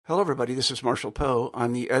Hello, everybody. This is Marshall Poe.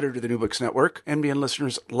 I'm the editor of the New Books Network. NBN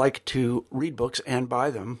listeners like to read books and buy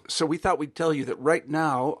them. So we thought we'd tell you that right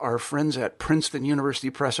now, our friends at Princeton University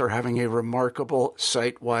Press are having a remarkable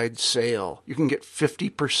site-wide sale. You can get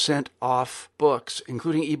 50% off books,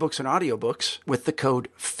 including ebooks and audiobooks, with the code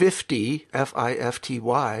 50,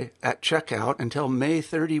 F-I-F-T-Y, at checkout until May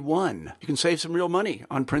 31. You can save some real money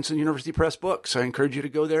on Princeton University Press books. I encourage you to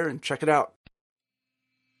go there and check it out.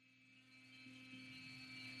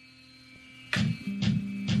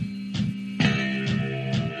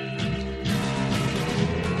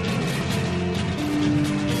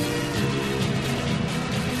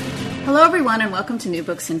 Hello, everyone, and welcome to New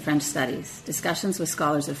Books in French Studies, discussions with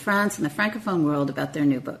scholars of France and the Francophone world about their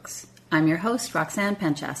new books. I'm your host, Roxanne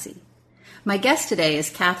Panchasi. My guest today is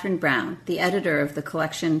Catherine Brown, the editor of the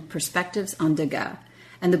collection Perspectives on Degas,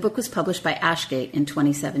 and the book was published by Ashgate in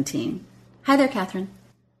 2017. Hi there, Catherine.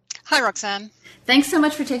 Hi, Roxanne. Thanks so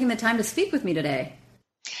much for taking the time to speak with me today.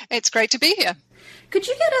 It's great to be here. Could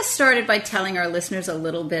you get us started by telling our listeners a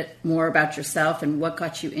little bit more about yourself and what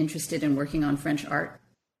got you interested in working on French art?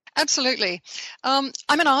 Absolutely. I'm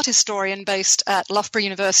an art historian based at Loughborough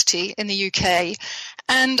University in the UK,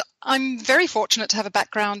 and I'm very fortunate to have a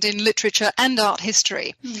background in literature and art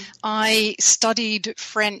history. I studied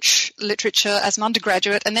French literature as an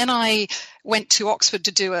undergraduate, and then I went to Oxford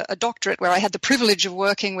to do a doctorate where I had the privilege of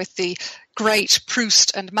working with the great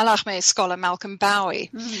Proust and Mallarmé scholar Malcolm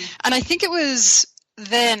Bowie. And I think it was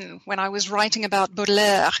then, when I was writing about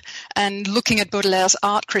Baudelaire and looking at Baudelaire's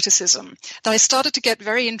art criticism, that I started to get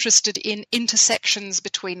very interested in intersections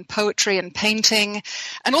between poetry and painting,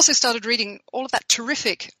 and also started reading all of that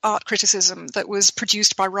terrific art criticism that was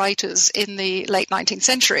produced by writers in the late 19th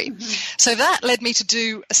century. So that led me to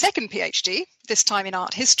do a second PhD, this time in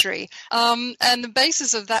art history. And the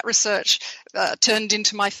basis of that research turned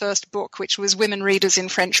into my first book, which was Women Readers in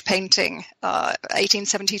French Painting,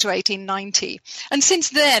 1870 to 1890. And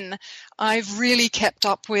since then, I've really kept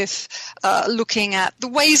up with looking at the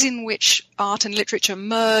ways in which art and literature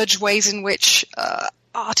merge, ways in which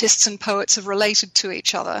artists and poets have related to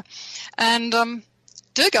each other. And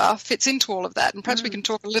Degas fits into all of that, and perhaps we can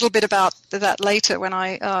talk a little bit about that later when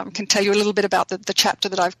I can tell you a little bit about the chapter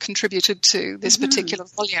that I've contributed to this particular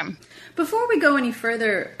volume. Before we go any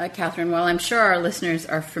further, Catherine, while I'm sure our listeners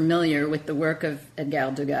are familiar with the work of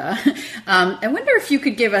Edgar Degas, I wonder if you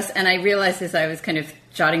could give us, and I realized as I was kind of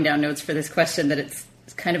jotting down notes for this question that it's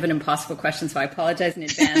kind of an impossible question, so I apologize in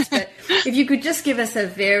advance, but if you could just give us a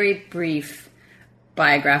very brief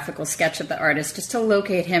biographical sketch of the artist, just to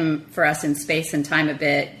locate him for us in space and time a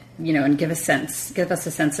bit, and give us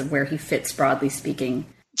a sense of where he fits, broadly speaking.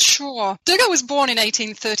 Sure. Degas was born in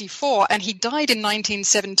 1834 and he died in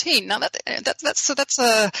 1917. Now that's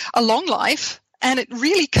a long life, and it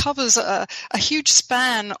really covers a huge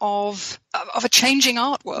span of a changing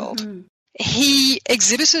art world. He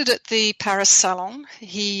exhibited at the Paris Salon.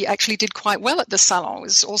 He actually did quite well at the Salon. He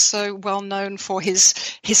was also well known for his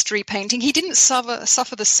history painting. He didn't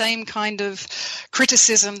suffer the same kind of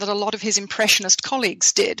criticism that a lot of his Impressionist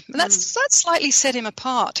colleagues did. And that slightly set him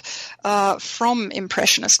apart from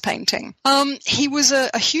Impressionist painting. He was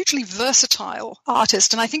a hugely versatile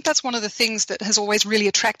artist, and I think that's one of the things that has always really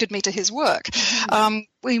attracted me to his work.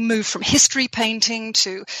 We moved from history painting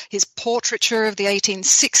to his portraiture of the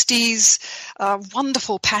 1860s,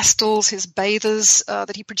 wonderful pastels, his bathers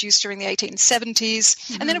that he produced during the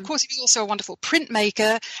 1870s. And then, of course, he was also a wonderful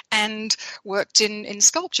printmaker and worked in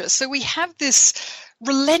sculpture. So we have this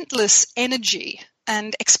relentless energy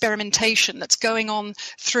and experimentation that's going on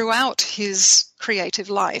throughout his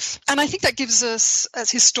creative life. And I think that gives us,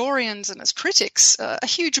 as historians and as critics, a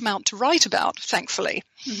huge amount to write about, thankfully.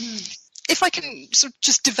 If I can sort of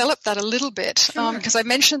just develop that a little bit, because I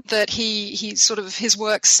mentioned that his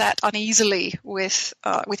work sat uneasily with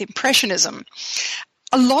Impressionism.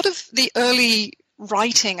 A lot of the early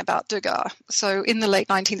writing about Degas, so in the late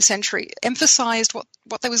 19th century, emphasized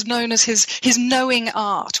what there was known as his knowing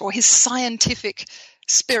art or his scientific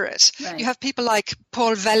spirit. Right. You have people like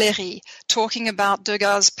Paul Valéry talking about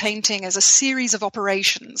Degas' painting as a series of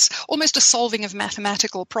operations, almost a solving of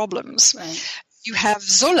mathematical problems. Right. You have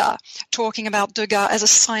Zola talking about Degas as a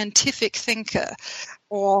scientific thinker,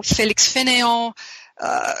 or Félix Fénéon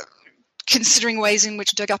considering ways in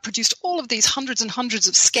which Degas produced all of these hundreds and hundreds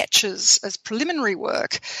of sketches as preliminary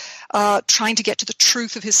work, trying to get to the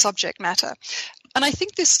truth of his subject matter. And I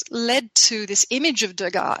think this led to this image of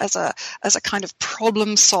Degas as a kind of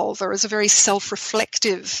problem solver, as a very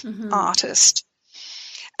self-reflective artist.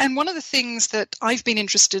 And one of the things that I've been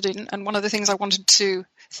interested in, and one of the things I wanted to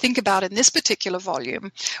think about in this particular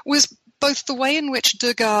volume, was both the way in which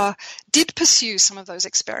Degas did pursue some of those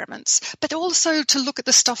experiments, but also to look at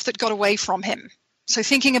the stuff that got away from him. So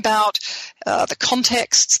thinking about the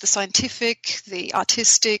contexts, the scientific, the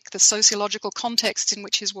artistic, the sociological contexts in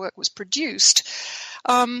which his work was produced,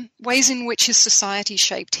 ways in which his society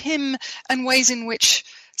shaped him, and ways in which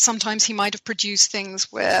sometimes he might have produced things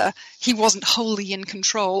where he wasn't wholly in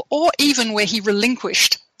control, or even where he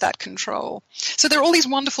relinquished that control. So there are all these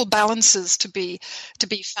wonderful balances to be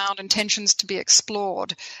found and tensions to be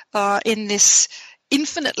explored in this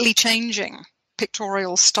infinitely changing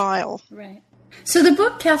pictorial style. Right. So the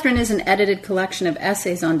book, Catherine, is an edited collection of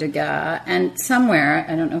essays on Degas, and somewhere,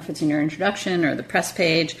 I don't know if it's in your introduction or the press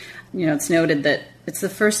page, it's noted that it's the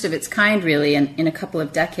first of its kind, really, in a couple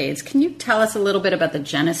of decades. Can you tell us a little bit about the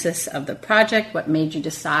genesis of the project? What made you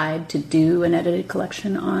decide to do an edited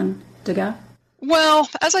collection on Degas? Well,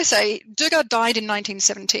 as I say, Degas died in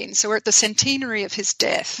 1917, so we're at the centenary of his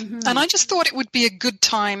death. Mm-hmm. And I just thought it would be a good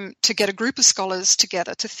time to get a group of scholars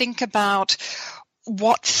together to think about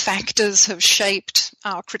what factors have shaped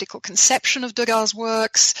our critical conception of Degas'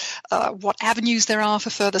 works, what avenues there are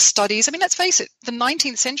for further studies. I mean, let's face it, the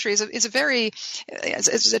 19th century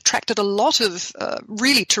has attracted a lot of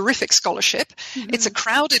really terrific scholarship. Mm-hmm. It's a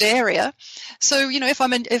crowded area. So,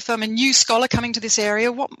 if I'm a new scholar coming to this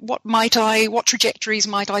area, what trajectories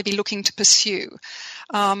might I be looking to pursue?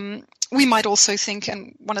 We might also think,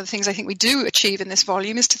 and one of the things I think we do achieve in this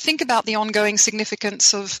volume is to think about the ongoing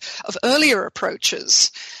significance of earlier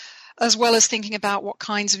approaches, as well as thinking about what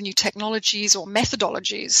kinds of new technologies or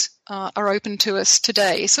methodologies are open to us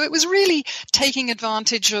today. So it was really taking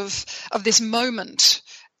advantage of this moment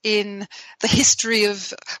in the history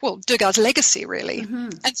of, Degas' legacy, really, mm-hmm.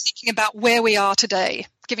 and thinking about where we are today,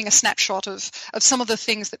 giving a snapshot of some of the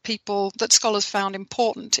things that scholars found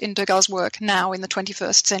important in Degas' work now in the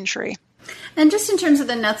 21st century. And just in terms of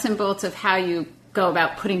the nuts and bolts of how you go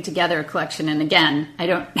about putting together a collection, and again,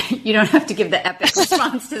 you don't have to give the epic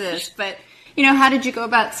response to this, but how did you go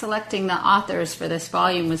about selecting the authors for this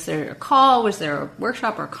volume? Was there a call? Was there a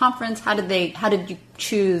workshop or a conference? How did you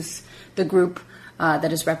choose the group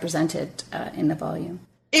that is represented in the volume?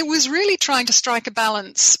 It was really trying to strike a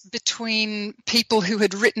balance between people who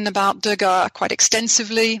had written about Degas quite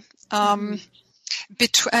extensively, and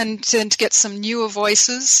to get some newer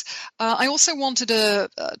voices. I also wanted to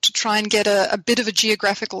try and get a bit of a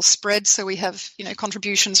geographical spread, so we have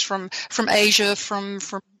contributions from Asia, from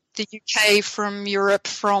the UK, from Europe,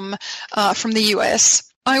 from the US.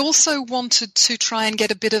 I also wanted to try and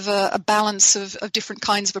get a bit of a balance of different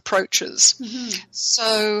kinds of approaches. Mm-hmm.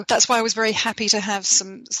 So that's why I was very happy to have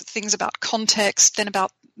some things about context, then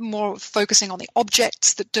about more focusing on the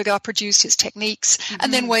objects that Degas produced, his techniques, mm-hmm.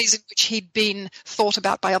 and then ways in which he'd been thought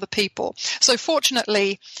about by other people. So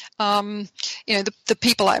fortunately, the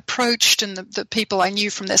people I approached and the people I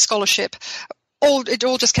knew from their scholarship, it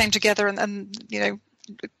all just came together and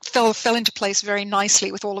fell into place very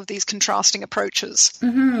nicely with all of these contrasting approaches.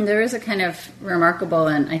 Mm-hmm. There is a kind of remarkable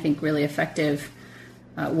and I think really effective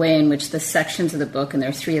way in which the sections of the book, and there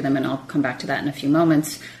are 3 of them, and I'll come back to that in a few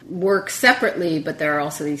moments, work separately, but there are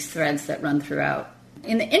also these threads that run throughout.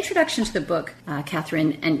 In the introduction to the book,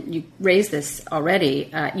 Catherine, and you raised this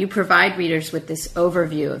already, you provide readers with this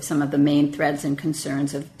overview of some of the main threads and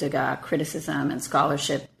concerns of Degas criticism and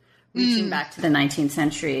scholarship reaching back to the 19th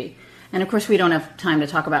century. And of course, we don't have time to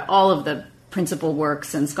talk about all of the principal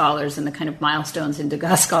works and scholars and the kind of milestones in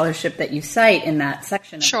Degas scholarship that you cite in that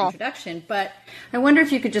section of the introduction. But I wonder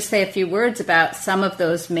if you could just say a few words about some of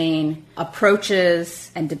those main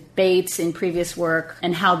approaches and debates in previous work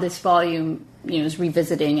and how this volume is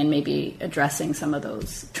revisiting and maybe addressing some of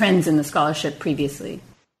those trends in the scholarship previously.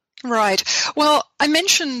 Right. Well, I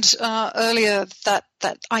mentioned earlier that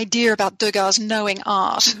idea about Degas knowing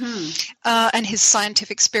art and his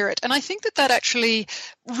scientific spirit. And I think that actually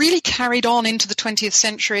really carried on into the 20th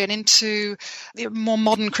century and into the more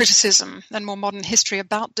modern criticism and more modern history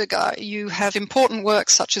about Degas. You have important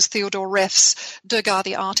works such as Theodore Reff's Degas,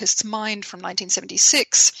 the Artist's Mind from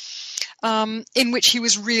 1976, in which he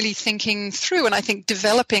was really thinking through and I think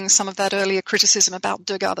developing some of that earlier criticism about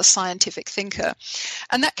Degas, the scientific thinker.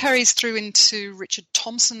 And that carries through into Richard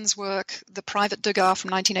Thompson's work, The Private Degas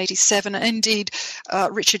from 1987, and indeed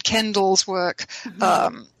Richard Kendall's work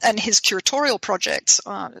and his curatorial projects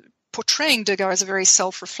portraying Degas as a very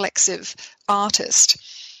self-reflexive artist.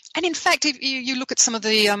 And in fact, if you look at some of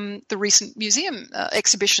the recent museum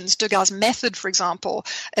exhibitions, Degas' Method, for example,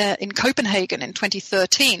 in Copenhagen in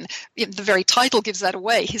 2013, the very title gives that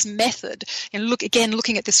away, his method,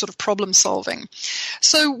 looking at this sort of problem solving.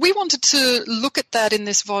 So we wanted to look at that in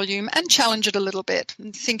this volume and challenge it a little bit,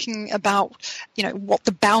 thinking about, what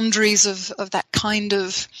the boundaries of that kind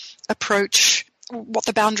of approach, what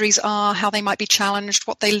the boundaries are, how they might be challenged,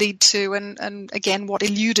 what they lead to, and again, what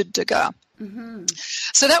eluded Degas. Mm-hmm.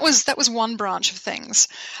 So that was one branch of things.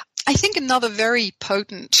 I think another very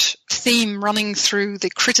potent theme running through the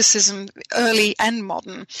criticism, early and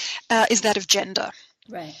modern, is that of gender.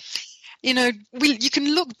 Right. You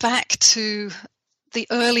can look back to the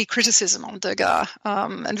early criticism on Degas,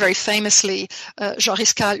 and very famously, Jean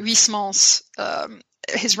Riscard Huysmans,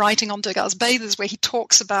 his writing on Degas' Bathers, where he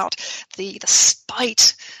talks about the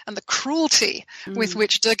spite and the cruelty with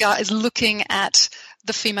which Degas is looking at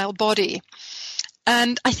the female body.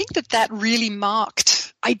 And I think that really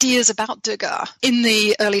marked ideas about Degas in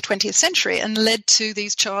the early 20th century and led to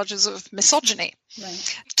these charges of misogyny.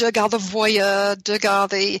 Right. Degas the voyeur, Degas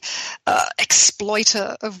the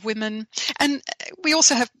exploiter of women. And we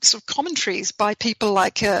also have sort of commentaries by people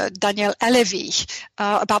like Daniel Halévy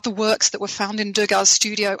about the works that were found in Degas'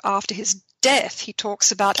 studio after his death.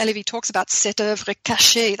 Halévy talks about cette œuvre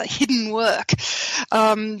cachée, the hidden work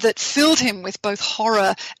that filled him with both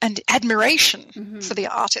horror and admiration for the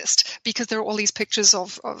artist, because there are all these pictures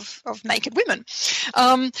of naked women.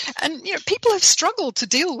 And people have struggled to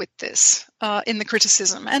deal with this in the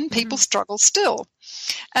criticism, and people struggle still.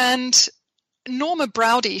 And Norma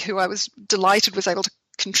Braudy, who I was delighted was able to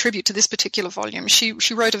contribute to this particular volume,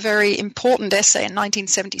 she wrote a very important essay in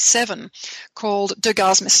 1977 called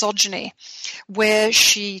Degas' Misogyny, where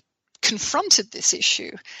she confronted this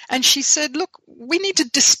issue. And she said, look, we need to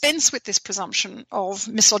dispense with this presumption of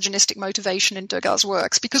misogynistic motivation in Degas'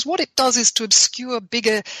 works, because what it does is to obscure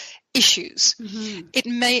bigger issues. It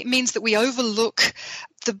means that we overlook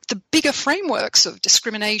the bigger frameworks of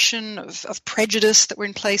discrimination, of prejudice that were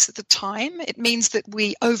in place at the time. It means that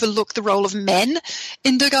we overlook the role of men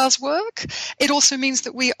in Degas' work. It also means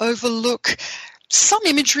that we overlook some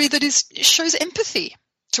imagery that shows empathy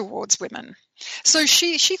towards women. So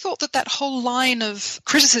she thought that whole line of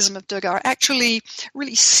criticism of Degas actually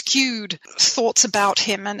really skewed thoughts about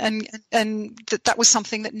him, and that was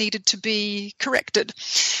something that needed to be corrected.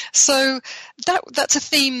 So that's a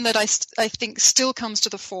theme that I think still comes to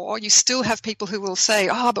the fore. You still have people who will say,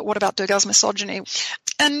 but what about Degas' misogyny?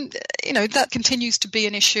 And, that continues to be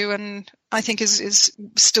an issue, and I think is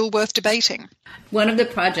still worth debating. One of the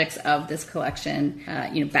projects of this collection,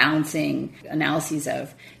 balancing analyses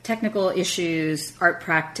of technical issues, art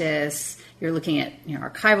practice, you're looking at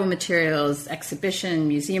archival materials, exhibition,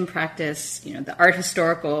 museum practice, the art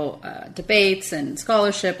historical debates and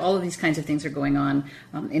scholarship, all of these kinds of things are going on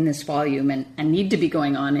in this volume and need to be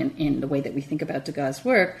going on in the way that we think about Degas'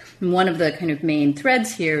 work. And one of the kind of main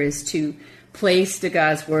threads here is to place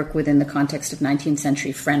Degas' work within the context of 19th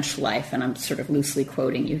century French life, and I'm sort of loosely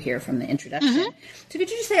quoting you here from the introduction. So could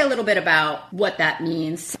you just say a little bit about what that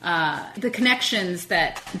means, the connections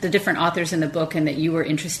that the different authors in the book and that you were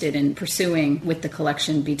interested in pursuing with the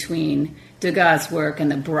collection between Degas' work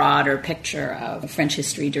and the broader picture of French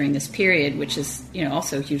history during this period, which is,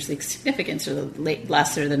 also hugely significant, so the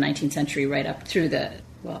last third of the 19th century right up through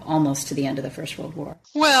almost to the end of the First World War.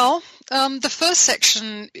 Well, the first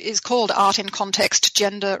section is called Art in Context,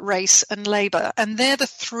 Gender, Race and Labour, and they're the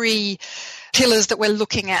three pillars that we're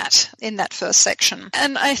looking at in that first section.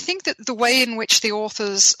 And I think that the way in which the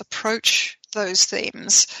authors approach those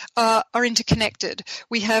themes are interconnected.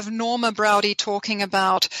 We have Norma Braudy talking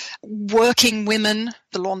about working women,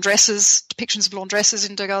 the laundresses, depictions of laundresses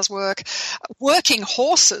in Degas' work, working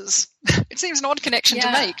horses. It seems an odd connection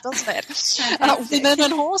to make, doesn't it? Women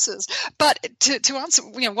and horses. But to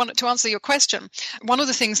answer your question, one of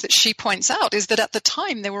the things that she points out is that at the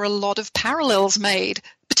time there were a lot of parallels made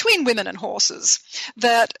between women and horses,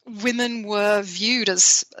 that women were viewed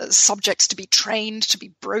as subjects to be trained, to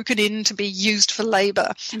be broken in, to be used for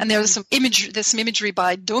labor. And there's some imagery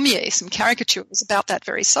by Daumier, some caricatures about that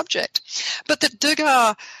very subject. But that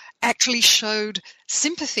Degas actually showed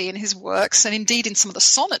sympathy in his works, and indeed in some of the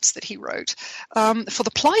sonnets that he wrote, for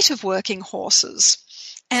the plight of working horses.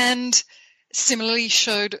 And similarly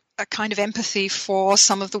showed a kind of empathy for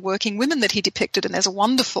some of the working women that he depicted. And there's a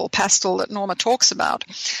wonderful pastel that Norma talks about,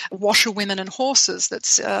 Washerwomen and Horses,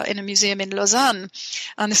 that's in a museum in Lausanne.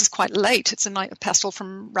 And this is quite late. It's a pastel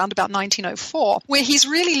from around about 1904, where he's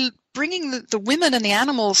really bringing the women and the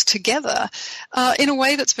animals together in a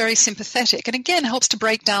way that's very sympathetic, and again helps to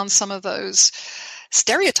break down some of those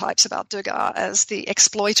stereotypes about Degas as the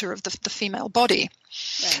exploiter of the female body.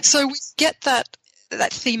 Right. So we get that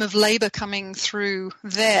theme of labor coming through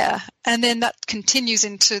there. And then that continues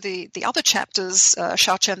into the other chapters.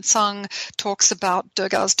 Xiao Qian-Cang talks about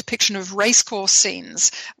Degas' depiction of racecourse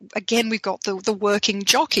scenes. Again, we've got the working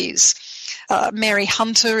jockeys. Mary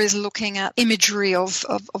Hunter is looking at imagery of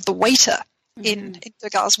the waiter in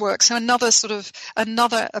Degas' work. So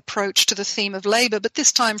another approach to the theme of labor, but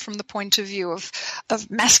this time from the point of view of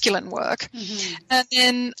masculine work. Mm-hmm. And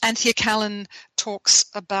then Anthea Callan talks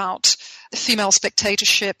about female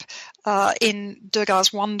spectatorship in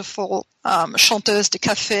Degas' wonderful Chanteuse de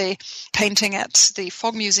Café painting at the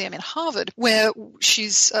Fogg Museum in Harvard, where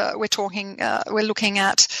we're looking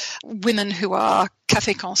at women who are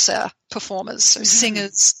café concert performers, so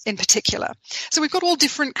singers in particular. So we've got all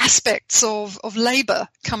different aspects of labor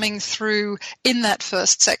coming through in that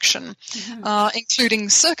first section, including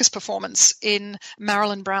circus performance in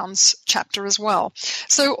Marilyn Brown's chapter as well.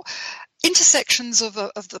 So intersections of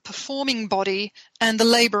the performing body and the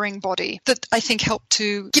laboring body that I think help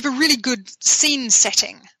to give a really good scene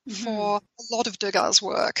setting for a lot of Degas'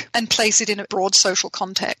 work and place it in a broad social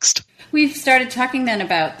context. We've started talking then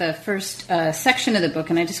about the first section of the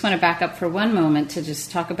book, and I just want to back up for one moment to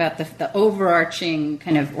just talk about the overarching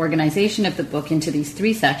kind of organization of the book into these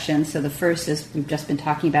three sections. So the first is, we've just been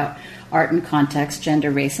talking about art and context,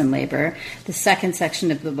 gender, race, and labor. The second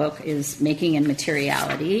section of the book is making and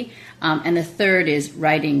materiality. And the third is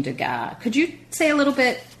writing Degas. Could you say a little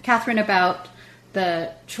bit, Catherine, about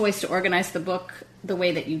the choice to organize the book the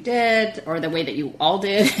way that you did, or the way that you all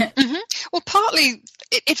did? Mm-hmm. Well, partly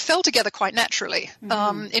it fell together quite naturally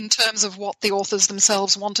in terms of what the authors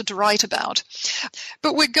themselves wanted to write about.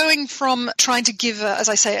 But we're going from trying to give, as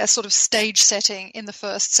I say, a sort of stage setting in the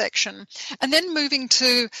first section, and then moving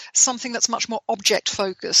to something that's much more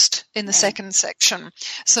object-focused in the second section.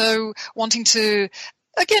 So wanting to,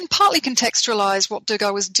 again, partly contextualize what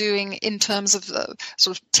Degas was doing in terms of the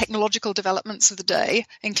sort of technological developments of the day,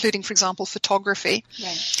 including, for example, photography,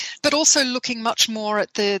 but also looking much more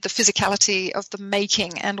at the physicality of the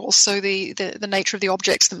making and also the nature of the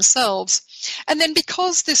objects themselves. And then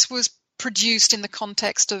because this was produced in the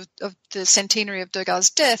context of the centenary of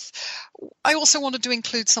Degas' death, I also wanted to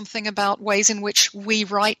include something about ways in which we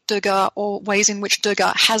write Degas, or ways in which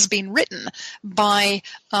Degas has been written by,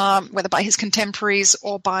 whether by his contemporaries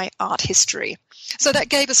or by art history. So that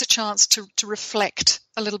gave us a chance to reflect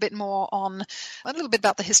a little bit more on a little bit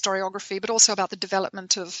about the historiography, but also about the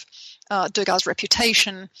development of Degas'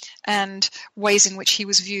 reputation and ways in which he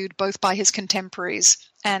was viewed both by his contemporaries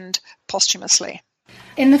and posthumously.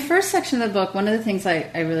 In the first section of the book, one of the things I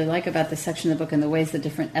really like about this section of the book and the ways the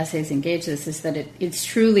different essays engage this is that it's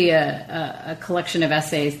truly a collection of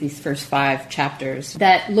essays, these first 5 chapters,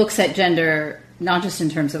 that looks at gender not just in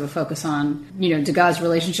terms of a focus on, Degas'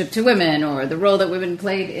 relationship to women or the role that women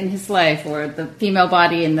played in his life or the female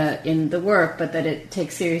body in the work, but that it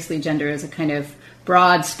takes seriously gender as a kind of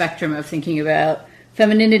broad spectrum of thinking about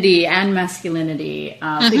femininity and masculinity,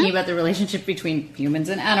 thinking about the relationship between humans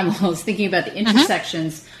and animals, thinking about the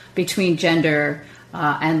intersections between gender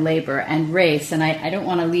and labor and race. And I don't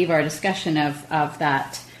want to leave our discussion of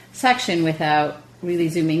that section without really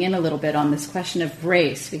zooming in a little bit on this question of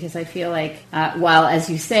race, because I feel like while, as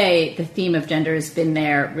you say, the theme of gender has been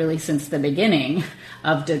there really since the beginning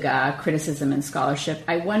of Degas criticism and scholarship,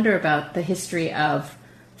 I wonder about the history of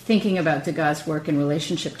thinking about Degas' work in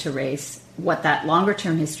relationship to race, what that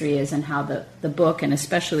longer-term history is, and how the book, and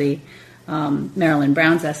especially Marilyn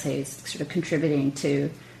Brown's essays, sort of contributing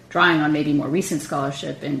to drawing on maybe more recent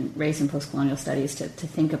scholarship in race and post-colonial studies to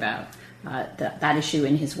think about that issue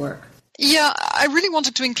in his work. Yeah, I really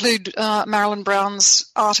wanted to include Marilyn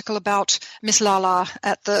Brown's article about Miss Lala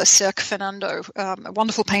at the Cirque Fernando, a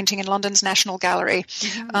wonderful painting in London's National Gallery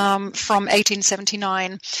from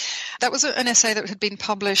 1879. That was an essay that had been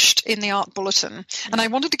published in the Art Bulletin, and I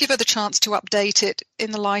wanted to give her the chance to update it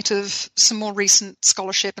in the light of some more recent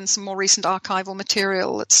scholarship and some more recent archival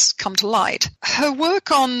material that's come to light. Her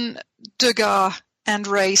work on Degas and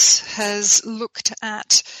race has looked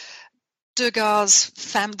at Degas'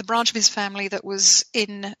 the branch of his family that was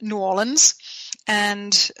in New Orleans,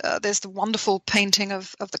 and there's the wonderful painting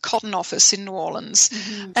of the Cotton Office in New Orleans,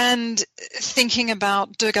 and thinking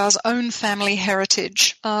about Degas' own family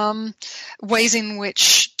heritage, ways in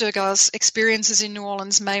which Degas' experiences in New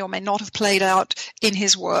Orleans may or may not have played out in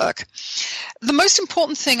his work. The most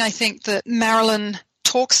important thing I think that Marilyn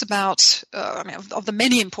talks about, of the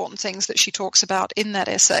many important things that she talks about in that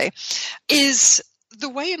essay, is the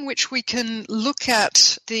way in which we can look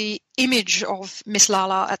at the image of Miss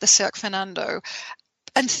Lala at the Cirque Fernando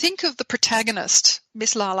and think of the protagonist,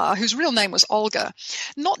 Miss Lala, whose real name was Olga,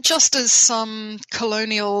 not just as some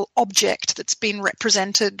colonial object that's been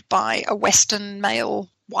represented by a Western male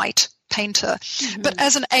white painter, but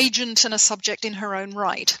as an agent and a subject in her own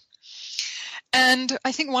right. And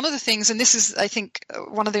I think one of the things, and this is, I think,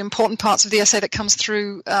 one of the important parts of the essay that comes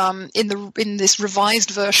through in this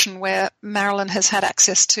revised version, where Marilyn has had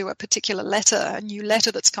access to a particular letter, a new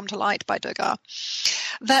letter that's come to light by Degas,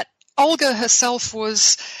 that Olga herself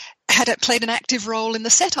had played an active role in the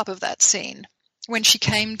setup of that scene. When she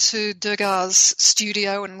came to Degas'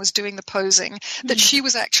 studio and was doing the posing, that she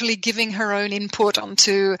was actually giving her own input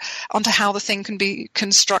onto how the thing can be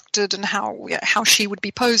constructed and how she would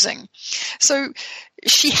be posing. So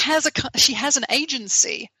she has an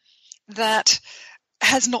agency that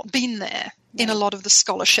has not been there in a lot of the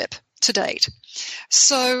scholarship to date.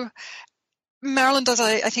 So Marilyn does,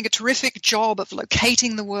 I think, a terrific job of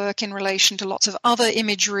locating the work in relation to lots of other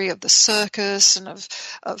imagery of the circus and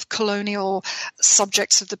of colonial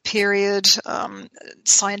subjects of the period,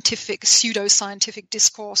 pseudo-scientific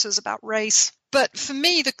discourses about race. But for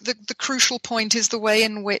me, the crucial point is the way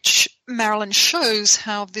in which Marilyn shows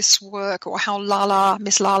how this work, or how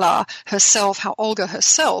Miss Lala herself, how Olga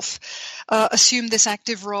herself, assumed this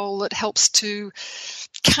active role that helps to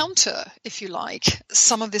counter, if you like,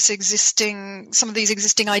 some of these existing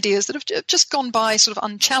ideas that have just gone by sort of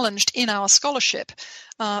unchallenged in our scholarship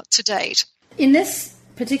to date. In this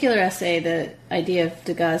particular essay, the idea of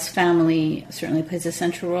Degas' family certainly plays a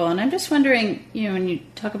central role. And I'm just wondering, when you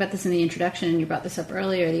talk about this in the introduction, and you brought this up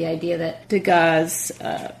earlier, the idea that Degas,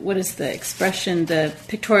 what is the expression, the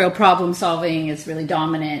pictorial problem solving is really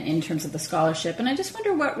dominant in terms of the scholarship. And I just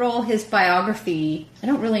wonder what role his biography, I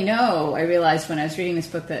don't really know. I realized when I was reading this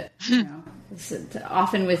book that,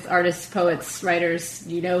 often with artists, poets, writers,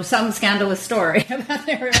 some scandalous story about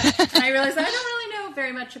their and I realized I don't really know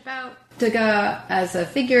very much about Degas as a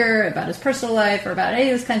figure, about his personal life, or about any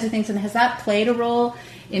of those kinds of things. And has that played a role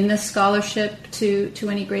in this scholarship to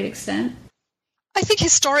any great extent? I think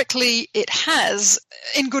historically it has,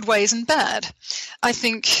 in good ways and bad. I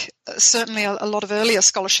think certainly a lot of earlier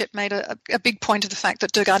scholarship made a big point of the fact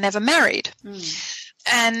that Degas never married.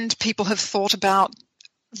 And people have thought about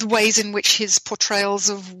the ways in which his portrayals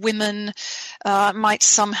of women might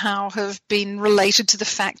somehow have been related to the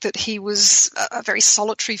fact that he was a very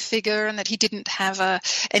solitary figure and that he didn't have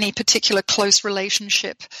any particular close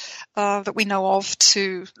relationship that we know of,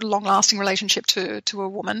 to long-lasting relationship to a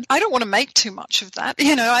woman. I don't want to make too much of that.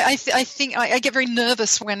 I think I get very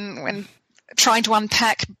nervous when trying to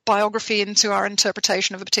unpack biography into our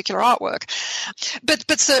interpretation of a particular artwork.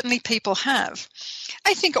 But certainly people have.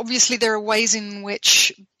 I think obviously there are ways in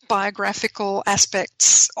which biographical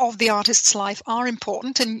aspects of the artist's life are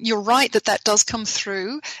important, and you're right that does come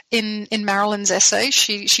through in Marilyn's essay.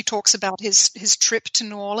 She talks about his trip to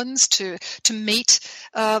New Orleans to meet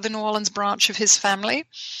the New Orleans branch of his family,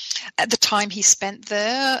 at the time he spent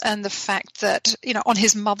there, and the fact that on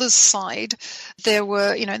his mother's side there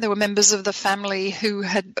were members of the family who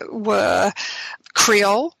were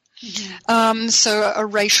Creole. So a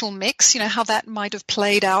racial mix, how that might have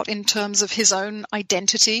played out in terms of his own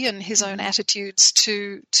identity and his own attitudes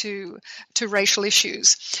to racial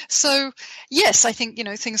issues. So yes, I think,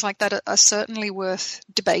 things like that are certainly worth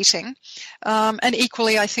debating. And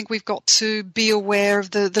equally, I think we've got to be aware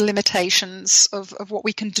of the limitations of what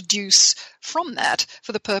we can deduce from that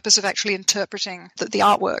for the purpose of actually interpreting the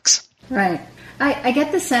artworks. Right. I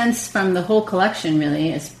get the sense from the whole collection,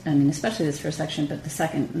 really, especially this first section, but the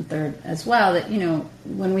second and third as well, that,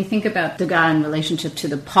 when we think about Degas in relationship to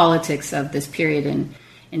the politics of this period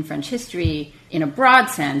in French history, in a broad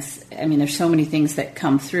sense, there's so many things that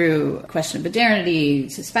come through: question of modernity,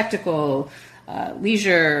 spectacle,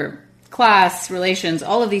 leisure, class, relations,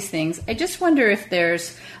 all of these things. I just wonder if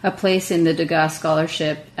there's a place in the Degas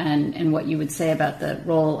scholarship and what you would say about the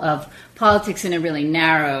role of politics in a really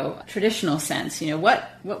narrow, traditional sense.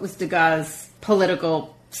 What was Degas'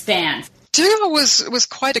 political stance? Degas was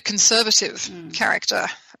quite a conservative character.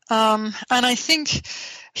 And I think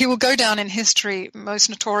he will go down in history most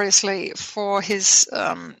notoriously for his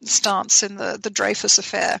stance in the Dreyfus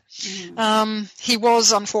affair. He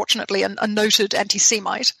was, unfortunately, a noted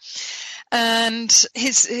anti-Semite. And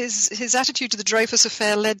his attitude to the Dreyfus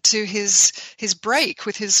affair led to his break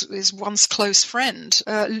with his once close friend,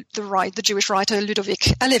 the Jewish writer Ludovic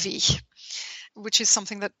Halévy, which is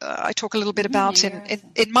something that I talk a little bit about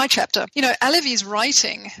in my chapter. Halévy's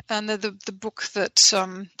writing and the book that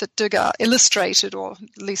Degas illustrated, or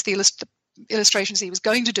at least the illustrations he was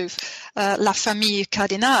going to do, La Famille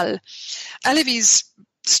Cardinale. Halévy's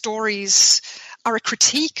stories are a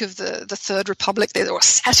critique of the Third Republic, or a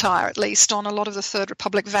satire at least, on a lot of the Third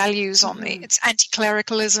Republic values, on its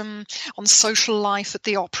anti-clericalism, on social life at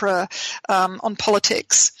the opera, on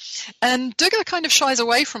politics. And Degas kind of shies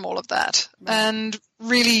away from all of that and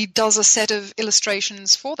really does a set of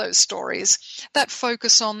illustrations for those stories that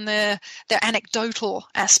focus on their anecdotal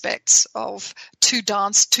aspects of two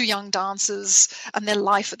young dancers and their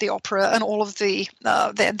life at the opera and all of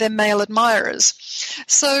their male admirers.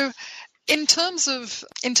 So in terms of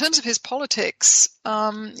his politics,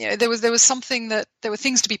 there was something that there were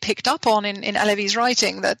things to be picked up on in Halévy's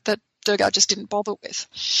writing that Degas just didn't bother with.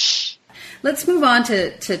 Let's move on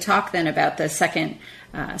to talk then about the second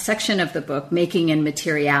section of the book, Making and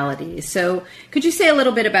Materiality. So could you say a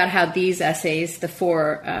little bit about how these essays, the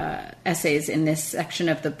 4 essays in this section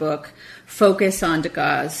of the book, focus on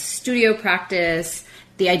Degas' studio practice,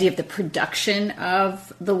 the idea of the production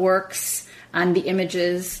of the works and the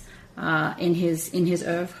images in his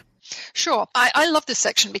oeuvre? Sure. I love this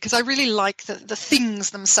section because I really like the things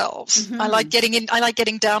themselves. Mm-hmm. I like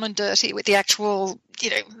getting down and dirty with the actual,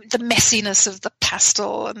 the messiness of the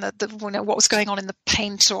pastel and the what was going on in the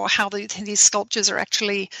paint, or how these sculptures are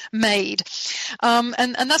actually made.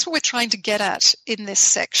 And that's what we're trying to get at in this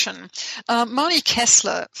section. Marnie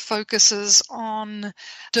Kessler focuses on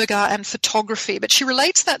Degas and photography, but she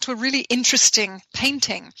relates that to a really interesting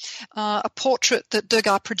painting, a portrait that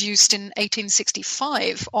Degas produced in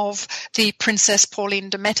 1865 of the Princess Pauline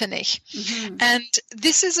de Metternich. Mm-hmm. And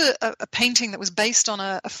this is a painting that was based on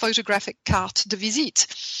a photographic carte de visite.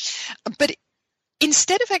 But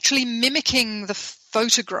instead of actually mimicking the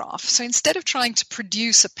photograph, so instead of trying to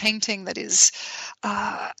produce a painting that is,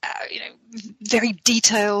 very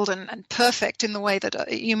detailed and perfect in the way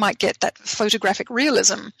that you might get that photographic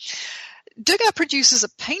realism, Degas produces a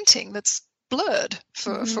painting that's blurred,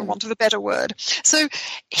 for want of a better word. So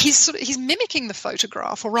he's mimicking the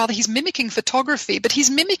photograph, or rather he's mimicking photography, but he's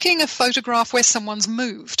mimicking a photograph where someone's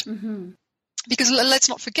moved. Mm-hmm. Because let's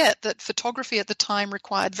not forget that photography at the time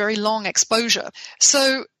required very long exposure.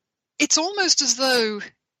 So it's almost as though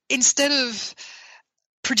instead of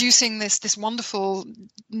producing this wonderful,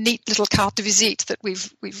 neat little carte de visite that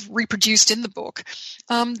we've reproduced in the book,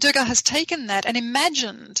 Degas has taken that and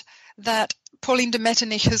imagined that Pauline de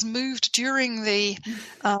Metternich has moved during the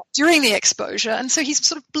exposure, and so he's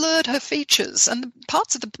sort of blurred her features, and the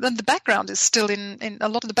parts of the background is still in a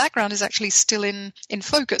lot of the background is actually still in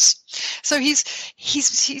focus. So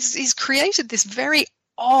he's created this very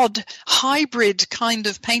odd hybrid kind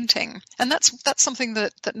of painting, and that's something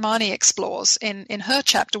that Marnie explores in her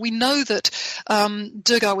chapter. We know that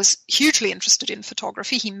Degas was hugely interested in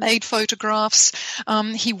photography. He made photographs,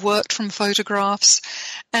 he worked from photographs,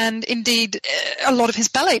 and indeed a lot of his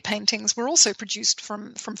ballet paintings were also produced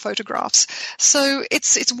from photographs. So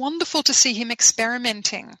it's wonderful to see him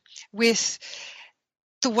experimenting with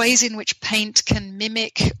the ways in which paint can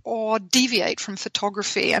mimic or deviate from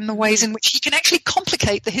photography, and the ways in which he can actually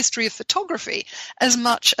complicate the history of photography as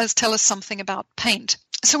much as tell us something about paint.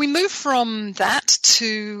 So we move from that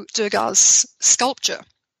to Degas' sculpture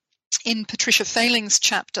in Patricia Fahling's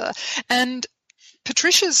chapter. And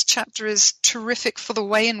Patricia's chapter is terrific for the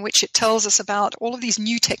way in which it tells us about all of these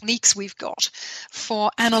new techniques we've got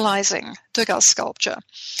for analyzing Degas' sculpture,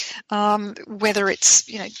 whether it's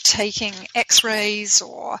taking X-rays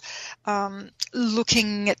or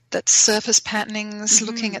looking at surface patternings,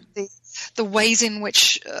 looking at the ways in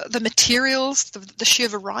which the materials, the sheer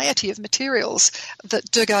variety of materials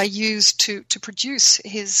that Degas used to produce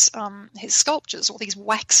his sculptures, all these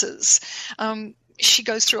waxes. She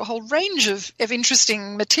goes through a whole range of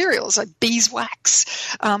interesting materials like beeswax,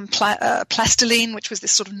 plastiline, which was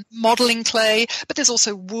this sort of modeling clay, but there's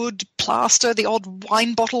also wood, plaster, the odd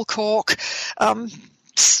wine bottle cork,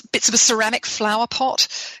 bits of a ceramic flower pot,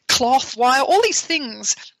 cloth, wire, all these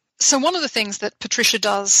things. So one of the things that Patricia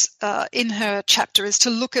does in her chapter is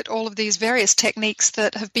to look at all of these various techniques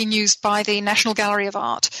that have been used by the National Gallery of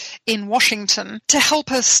Art in Washington to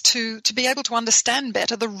help us to be able to understand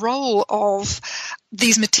better the role of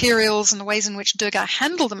these materials and the ways in which Degas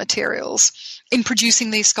handled the materials in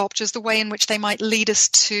producing these sculptures, the way in which they might lead us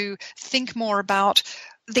to think more about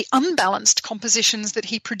the unbalanced compositions that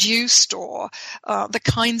he produced, or the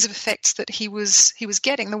kinds of effects that he was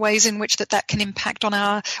getting, the ways in which that can impact on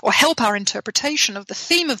our, or help our interpretation of the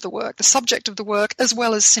theme of the work, the subject of the work, as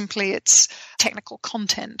well as simply its technical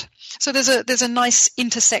content. So there's a nice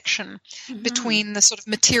intersection between the sort of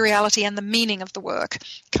materiality and the meaning of the work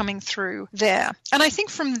coming through there. And I think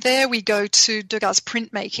from there we go to Degas'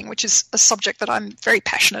 printmaking, which is a subject that I'm very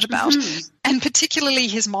passionate about, and particularly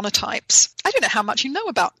his monotypes. I don't know how much you know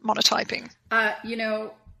about monotyping.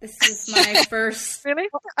 This is my first. Really?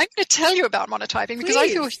 I'm going to tell you about monotyping because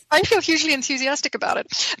Please. I feel hugely enthusiastic about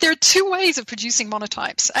it. There are two ways of producing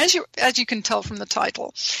monotypes, as you can tell from the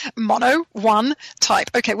title. Mono, one, type.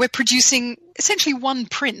 Okay, we're producing essentially one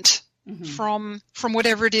print from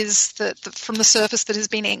whatever it is from the surface that has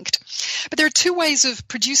been inked. But there are two ways of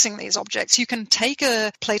producing these objects. You can take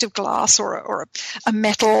a plate of glass or a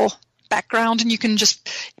metal background and you can just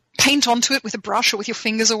paint onto it with a brush or with your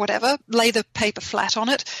fingers or whatever, lay the paper flat on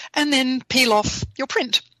it, and then peel off your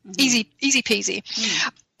print. Easy peasy.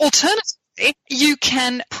 Alternatively, you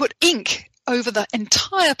can put ink over the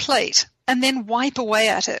entire plate and then wipe away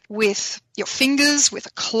at it with your fingers, with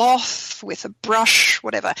a cloth, with a brush,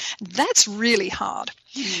 whatever. That's really hard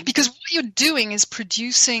because what you're doing is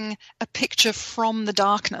producing a picture from the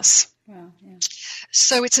darkness. Wow, yeah.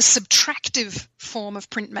 So it's a subtractive form of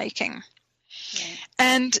printmaking. Right.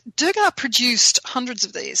 And Degas produced hundreds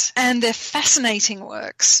of these, and they're fascinating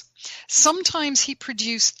works. Sometimes he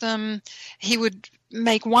produced them, he would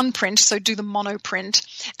make one print, so do the monoprint,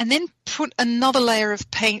 and then put another layer of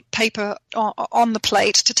paper on the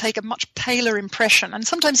plate to take a much paler impression. And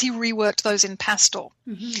sometimes he reworked those in pastel.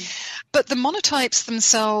 But the monotypes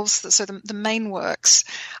themselves, so the main works,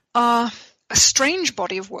 are a strange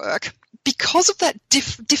body of work. Because of that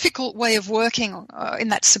difficult way of working in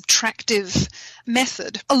that subtractive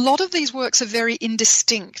method, a lot of these works are very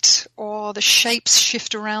indistinct, or the shapes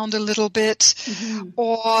shift around a little bit,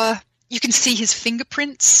 or you can see his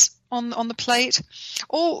fingerprints on the plate.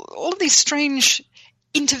 All of these strange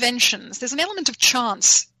interventions. There's an element of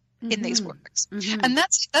chance in these works. And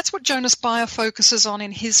that's what Jonas Beyer focuses on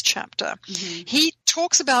in his chapter. He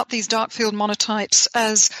talks about these Darkfield monotypes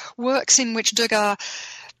as works in which Degas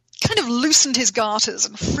kind of loosened his garters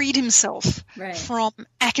and freed himself from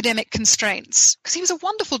academic constraints. Because he was a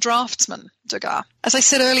wonderful draftsman, Degas. As I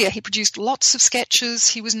said earlier, he produced lots of sketches.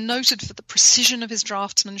 He was noted for the precision of his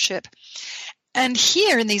draftsmanship. And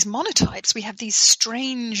here in these monotypes, we have these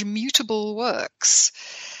strange, mutable works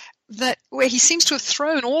where he seems to have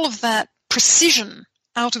thrown all of that precision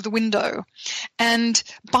out of the window. And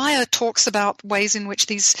Beyer talks about ways in which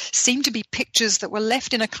these seem to be pictures that were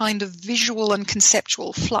left in a kind of visual and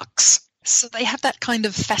conceptual flux. So they have that kind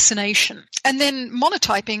of fascination. And then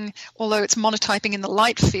monotyping, although it's monotyping in the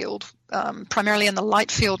light field, primarily in the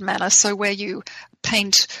light field manner, so where you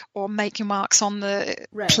paint or make your marks on the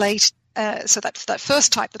plate. So that's that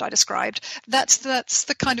first type that I described. That's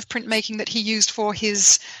the kind of printmaking that he used for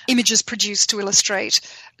his images produced to illustrate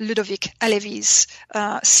Ludovic Halévy's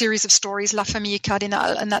series of stories, La Famille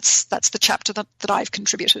Cardinal, and that's the chapter that I've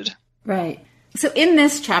contributed. Right. So in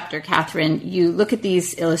this chapter, Catherine, you look at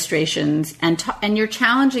these illustrations and you're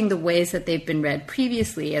challenging the ways that they've been read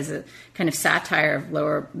previously as a kind of satire of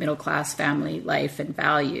lower middle class family life and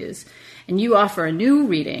values. And you offer a new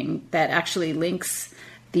reading that actually links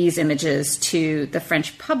these images to the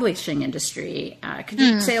French publishing industry. Could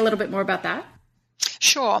you say a little bit more about that?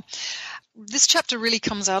 Sure. This chapter really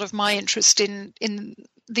comes out of my interest in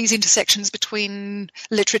these intersections between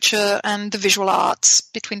literature and the visual arts,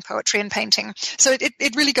 between poetry and painting. So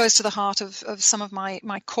it really goes to the heart of some of my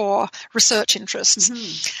core research interests.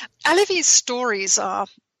 Halévy's stories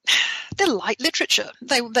they're light literature.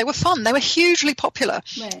 They were fun. They were hugely popular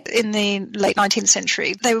in the late 19th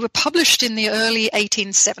century. They were published in the early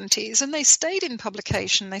 1870s, and they stayed in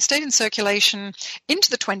publication. They stayed in circulation into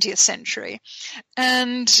the 20th century,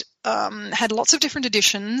 and had lots of different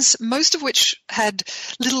editions, most of which had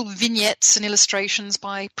little vignettes and illustrations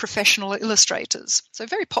by professional illustrators. So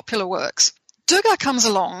very popular works. Degas comes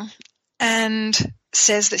along and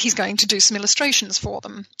says that he's going to do some illustrations for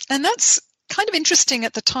them, and that's kind of interesting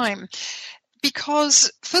at the time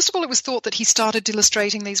because, first of all, it was thought that he started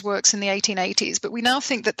illustrating these works in the 1880s, but we now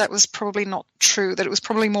think that was probably not true, that it was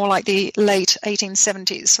probably more like the late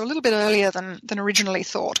 1870s, so a little bit earlier than originally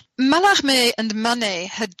thought. Mallarmé and Manet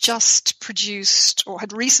had just produced, or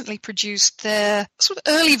had recently produced, their sort of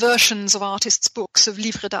early versions of artists' books of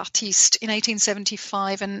Livres d'Artistes in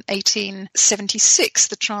 1875 and 1876,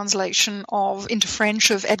 the translation into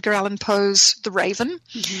French of Edgar Allan Poe's The Raven,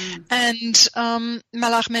 and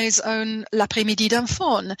Mallarmé's own L'après-midi d'un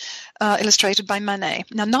faune, illustrated by Manet.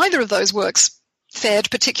 Now, neither of those works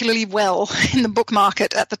fared particularly well in the book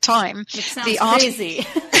market at the time. It sounds crazy.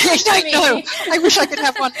 I know. I wish I could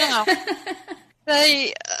have one now.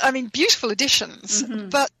 Beautiful editions,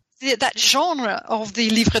 but that genre of the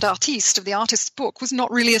livre d'artiste, of the artist's book, was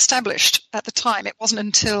not really established at the time. It wasn't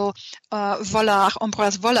until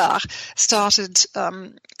Ambroise Vollard started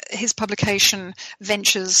his publication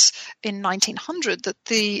ventures in 1900 that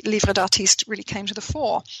the livre d'artiste really came to the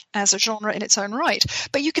fore as a genre in its own right.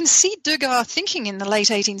 But you can see Degas thinking in the late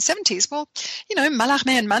 1870s, well,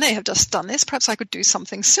 Mallarmé and Manet have just done this. Perhaps I could do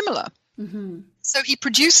something similar. Mm-hmm. So he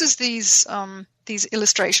produces these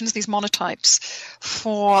illustrations, these monotypes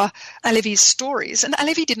for Halévy's stories, and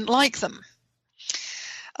Halévy didn't like them,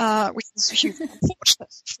 which is hugely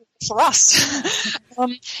unfortunate for us.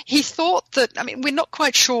 He thought that, we're not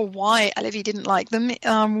quite sure why Halévy didn't like them.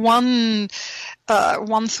 One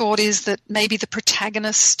thought is that maybe the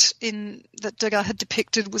protagonist that Degas had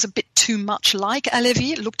depicted was a bit too much like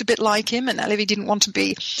Halévy. It looked a bit like him, and Halévy didn't want to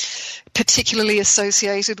be particularly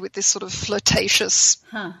associated with this sort of flirtatious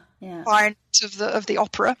environment of the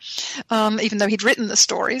opera, even though he'd written the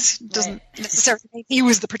stories. Doesn't necessarily mean he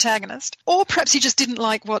was the protagonist. Or perhaps he just didn't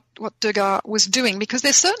like what Degas was doing, because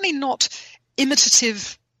they're certainly not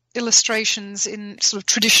imitative illustrations in sort of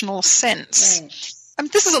traditional sense.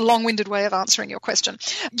 Right. This is a long-winded way of answering your question.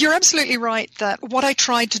 You're absolutely right that what I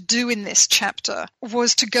tried to do in this chapter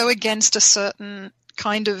was to go against a certain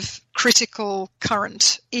kind of critical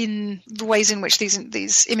current in the ways in which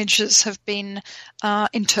these images have been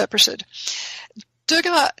interpreted.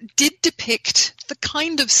 Degas did depict the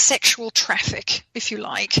kind of sexual traffic, if you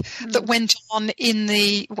like, that went on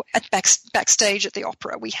backstage at the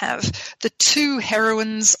opera. We have the two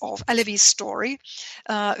heroines of Halévy's story,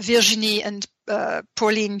 Virginie and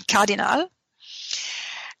Pauline Cardinal.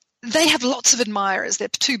 They have lots of admirers. They're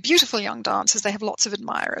two beautiful young dancers. They have lots of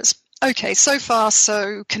admirers. Okay, so far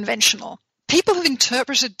so conventional. People have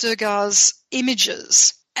interpreted Degas'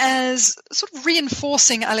 images as sort of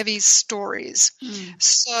reinforcing Halévy's stories.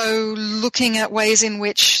 So looking at ways in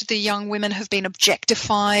which the young women have been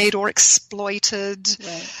objectified or exploited,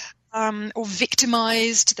 or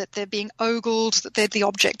victimized, that they're being ogled, that they're the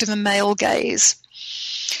object of a male gaze.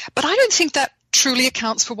 But I don't think that truly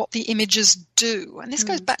accounts for what the images do. And this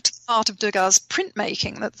goes back to the heart of Degas'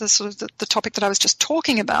 printmaking, that the sort of the topic that I was just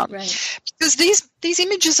talking about. Right. Because these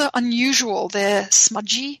images are unusual. They're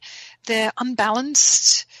smudgy, they're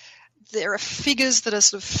unbalanced, there are figures that are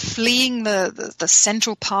sort of fleeing the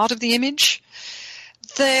central part of the image.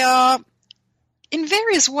 They are, in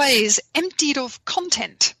various ways, emptied of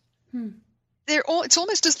content. It's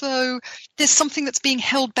almost as though there's something that's being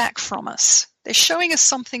held back from us. They're showing us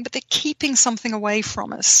something, but they're keeping something away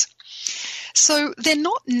from us. So they're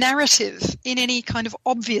not narrative in any kind of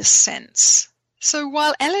obvious sense. So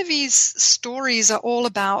while Halévy's stories are all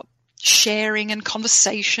about sharing and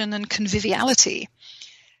conversation and conviviality,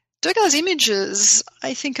 Degas' images,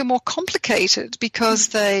 I think, are more complicated because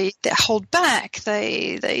they hold back.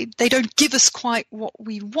 They don't give us quite what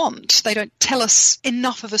we want. They don't tell us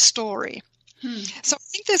enough of a story. So I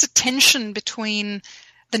think there's a tension between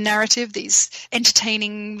the narrative, these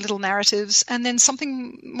entertaining little narratives, and then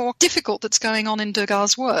something more difficult that's going on in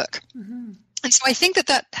Degas' work. And so I think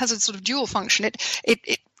that has a sort of dual function.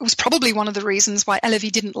 It was probably one of the reasons why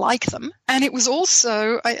Halévy didn't like them. And it was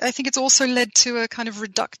also, I think it's also led to a kind of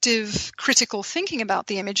reductive critical thinking about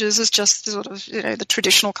the images as just sort of, the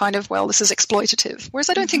traditional kind of, well, this is exploitative. Whereas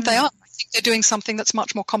I don't think they are. I think they're doing something that's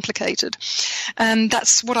much more complicated. And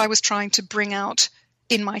that's what I was trying to bring out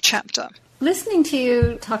in my chapter. Listening to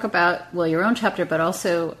you talk about, well, your own chapter, but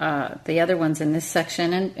also the other ones in this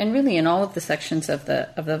section, and really in all of the sections of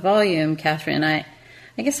the volume, Catherine, I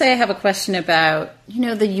guess I have a question about,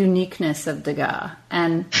 the uniqueness of Degas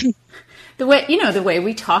and the way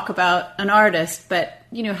we talk about an artist, but,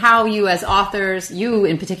 how you as authors, you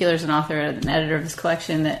in particular as an author and an editor of this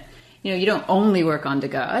collection, that, you don't only work on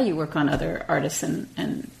Degas, you work on other artists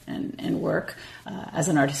and work as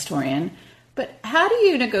an art historian. But how do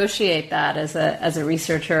you negotiate that as a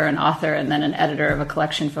researcher, an author, and then an editor of a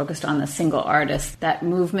collection focused on a single artist, that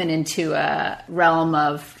movement into a realm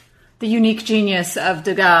of the unique genius of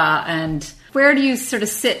Degas, and where do you sort of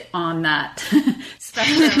sit on that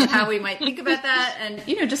spectrum of how we might think about that? And,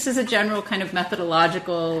 just as a general kind of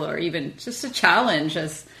methodological or even just a challenge,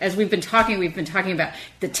 as we've been talking about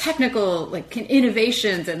the technical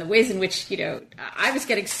innovations and the ways in which, I was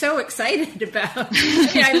getting so excited about,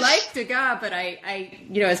 I like Degas, but I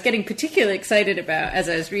was getting particularly excited about, as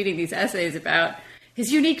I was reading these essays, about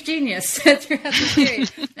his unique genius throughout the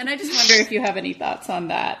series. And I just wonder if you have any thoughts on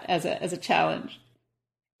that as a challenge.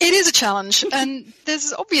 It is a challenge, and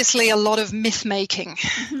there's obviously a lot of myth-making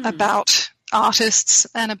about artists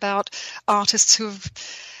and about artists who have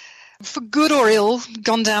for good or ill,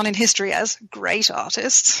 gone down in history as great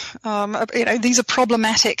artists. These are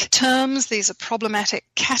problematic terms. These are problematic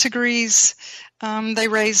categories. They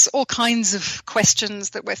raise all kinds of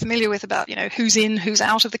questions that we're familiar with about, who's in, who's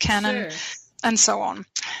out of the canon, sure, and so on.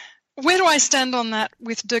 Where do I stand on that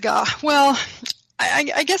with Degas? Well,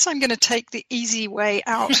 I guess I'm going to take the easy way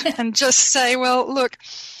out and just say, well, look,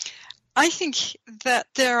 I think that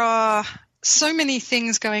there are so many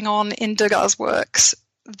things going on in Degas' works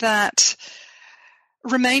that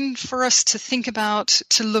remain for us to think about,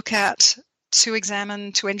 to look at, to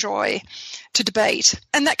examine, to enjoy, to debate.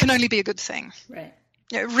 And that can only be a good thing. Right.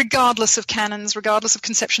 Regardless of canons, regardless of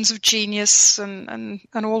conceptions of genius and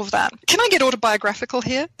all of that. Can I get autobiographical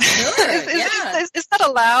here? Sure, is that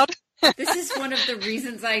allowed? This is one of the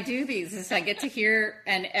reasons I do these, is I get to hear,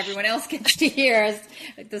 and everyone else gets to hear,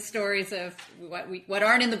 the stories of what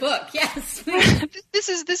aren't in the book. Yes. This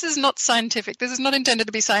is not scientific. This is not intended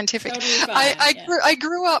to be scientific. Totally fine, I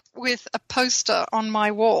grew up with a poster on my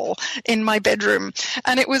wall in my bedroom,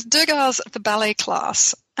 and it was Degas' The Ballet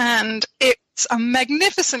Class, and it's a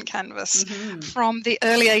magnificent canvas from the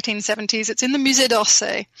early 1870s. It's in the Musée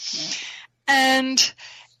d'Orsay, and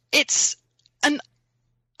it's an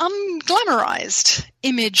unglamorized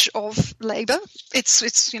image of labor. It's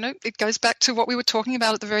it goes back to what we were talking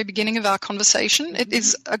about at the very beginning of our conversation. It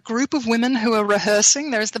is a group of women who are rehearsing.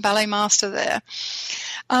 There is the ballet master there.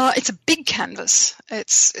 It's a big canvas.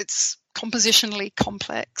 It's compositionally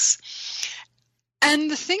complex. And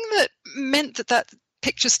the thing that meant that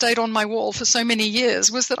picture stayed on my wall for so many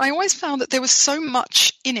years was that I always found that there was so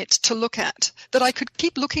much in it to look at that I could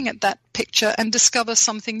keep looking at that picture and discover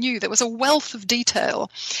something new. There was a wealth of detail.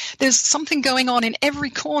 There's something going on in every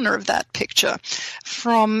corner of that picture,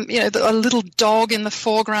 from a little dog in the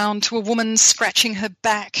foreground to a woman scratching her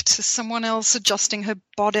back to someone else adjusting her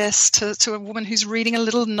bodice to a woman who's reading a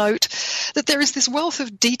little note. That there is this wealth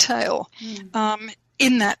of detail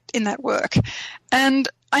in that work, and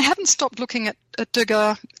I haven't stopped looking at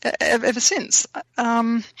Degas ever since.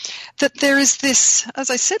 That there is this, as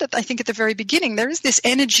I said, I think at the very beginning, there is this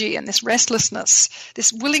energy and this restlessness,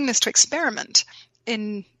 this willingness to experiment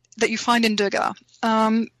that you find in Degas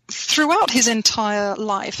throughout his entire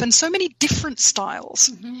life, and so many different styles.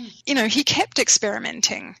 He kept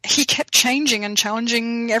experimenting. He kept changing and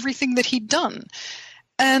challenging everything that he'd done.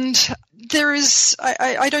 And there is,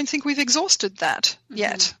 I don't think we've exhausted that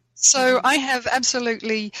yet. So I have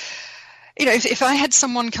absolutely, if I had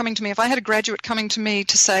someone coming to me, if I had a graduate coming to me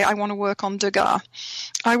to say, I want to work on Degas,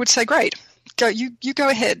 I would say, great, you go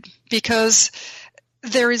ahead, because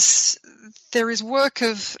there is work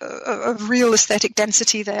of real aesthetic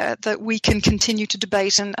density there that we can continue to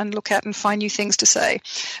debate and look at and find new things to say.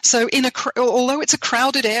 So although it's a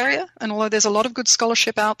crowded area, and although there's a lot of good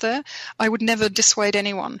scholarship out there, I would never dissuade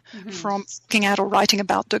anyone from looking at or writing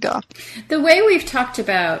about Degas. The way we've talked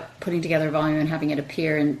about putting together a volume and having it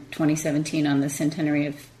appear in 2017 on the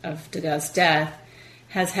centenary of Degas' death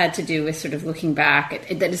has had to do with sort of looking back.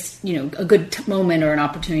 That is, a good moment or an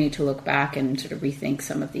opportunity to look back and sort of rethink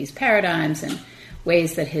some of these paradigms and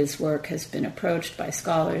ways that his work has been approached by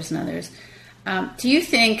scholars and others. Do you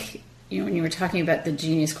think, when you were talking about the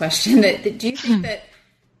genius question, do you think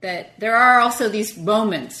that there are also these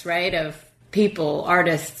moments, right, of people,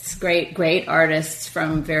 artists, great artists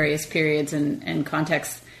from various periods and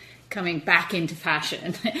contexts coming back into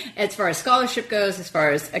fashion as far as scholarship goes, as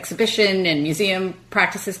far as exhibition and museum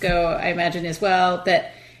practices go, I imagine as well,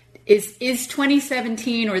 that is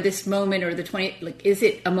 2017 or this moment or is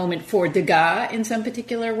it a moment for Degas in some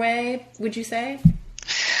particular way, would you say?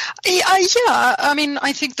 Yeah, I mean,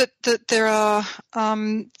 I think that there are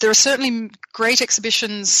certainly great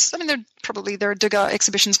exhibitions. I mean, there are Degas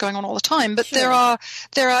exhibitions going on all the time, but sure,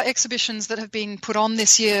 there are exhibitions that have been put on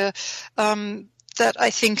this year that I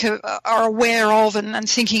think are aware of and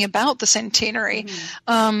thinking about the centenary.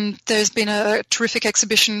 There's been a terrific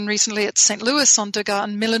exhibition recently at St. Louis on Degas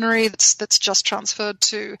and millinery that's just transferred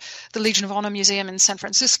to the Legion of Honor Museum in San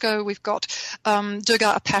Francisco. We've got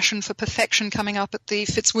Degas, A Passion for Perfection, coming up at the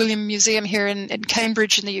Fitzwilliam Museum here in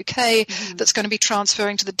Cambridge in the UK, that's going to be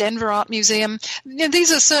transferring to the Denver Art Museum.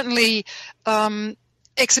 These are certainly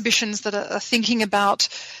exhibitions that are thinking about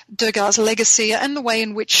Degas' legacy and the way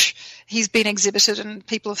in which he's been exhibited and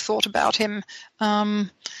people have thought about him,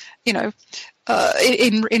 in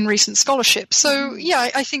recent scholarship. So,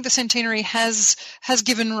 I think the centenary has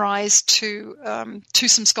given rise to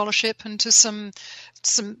some scholarship and to some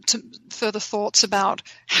further thoughts about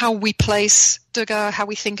how we place Degas, how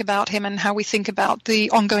we think about him, and how we think about the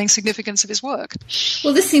ongoing significance of his work.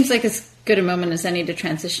 Well, this seems like as good a moment as any to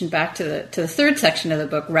transition back to the third section of the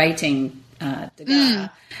book, writing Degas,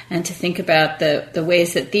 and to think about the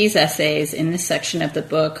ways that these essays in this section of the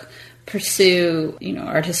book pursue,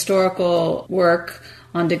 art historical work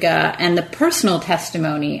on Degas and the personal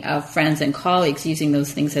testimony of friends and colleagues using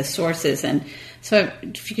those things as sources. And so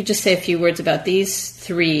if you could just say a few words about these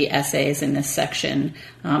 3 essays in this section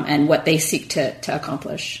and what they seek to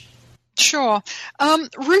accomplish. Sure.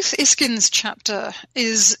 Ruth Iskin's chapter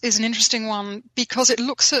is an interesting one because it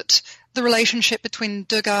looks at the relationship between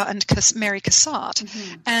Degas and Mary Cassatt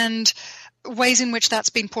and ways in which that's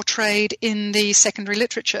been portrayed in the secondary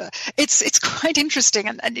literature. It's quite interesting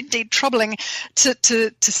and indeed troubling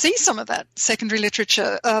to see some of that secondary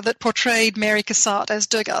literature that portrayed Mary Cassatt as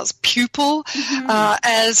Degas' pupil,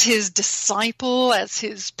 as his disciple, as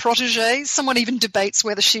his protege. Someone even debates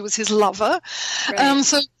whether she was his lover. Right.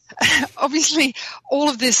 So obviously, all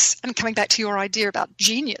of this, and coming back to your idea about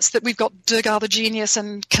genius, that we've got Degas the genius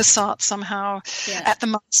and Cassatt somehow at the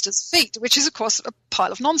master's feet, which is, of course, a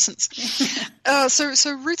pile of nonsense.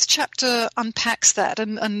 So Ruth's chapter unpacks that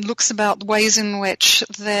and looks about ways in which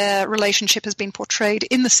their relationship has been portrayed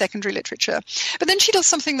in the secondary literature. But then she does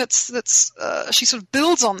something that's she sort of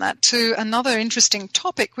builds on that to another interesting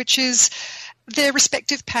topic, which is their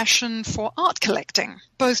respective passion for art collecting.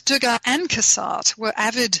 Both Degas and Cassatt were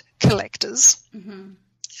avid collectors,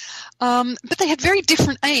 but they had very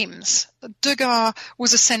different aims. Degas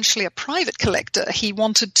was essentially a private collector. He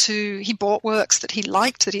bought works that he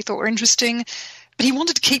liked, that he thought were interesting, but he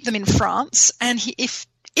wanted to keep them in France, and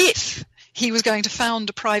if he was going to found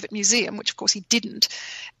a private museum, which of course he didn't,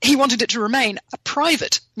 he wanted it to remain a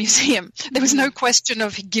private museum. There was no question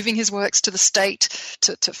of giving his works to the state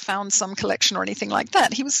to found some collection or anything like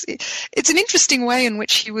that. It's an interesting way in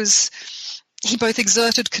which he both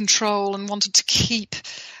exerted control and wanted to keep,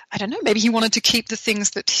 I don't know, maybe he wanted to keep the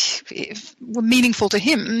things that were meaningful to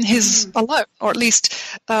him, his alone, or at least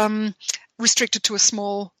restricted to a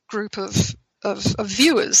small group of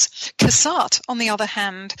viewers. Cassatt, on the other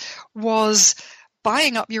hand, was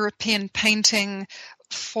buying up European painting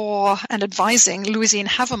for and advising Louisine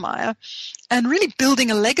Havemeyer and really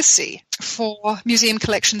building a legacy for museum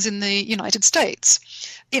collections in the United States.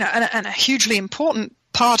 And a hugely important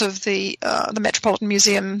part of the Metropolitan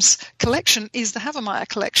Museum's collection is the Havemeyer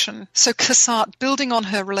collection. So Cassatt, building on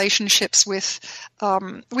her relationships with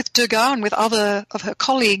Degas and with other of her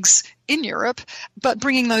colleagues in Europe, but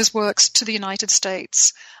bringing those works to the United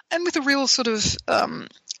States, and with a real sort of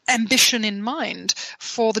ambition in mind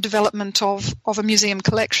for the development of a museum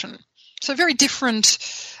collection. So very different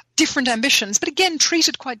ambitions, but again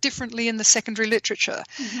treated quite differently in the secondary literature.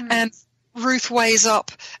 And Ruth weighs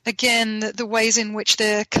up, again, the ways in which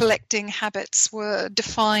their collecting habits were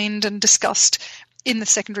defined and discussed in the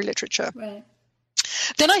secondary literature. Right.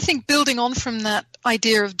 Then I think building on from that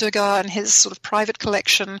idea of Degas and his sort of private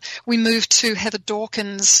collection, we move to Heather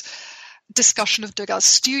Dawkins' discussion of Degas'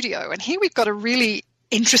 studio. And here we've got a really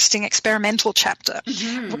interesting experimental chapter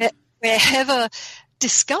where Heather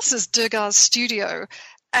discusses Degas' studio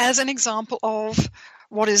as an example of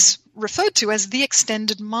what is referred to as the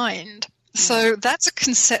extended mind. So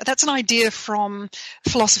that's an idea from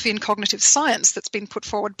philosophy and cognitive science that's been put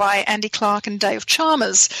forward by Andy Clark and Dave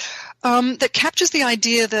Chalmers, that captures the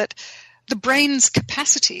idea that the brain's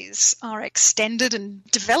capacities are extended and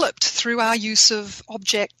developed through our use of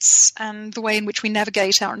objects and the way in which we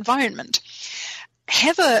navigate our environment.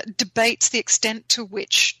 Heather debates the extent to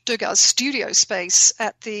which Degas' studio space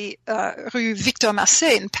at the Rue Victor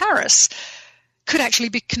Massé in Paris could actually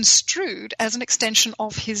be construed as an extension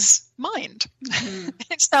of his mind.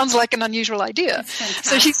 It sounds like an unusual idea. That's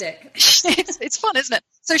fantastic. So it's fun, isn't it?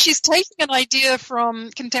 So she's taking an idea from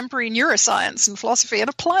contemporary neuroscience and philosophy and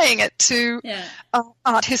applying it to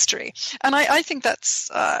art history. And I think that's,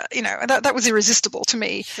 that was irresistible to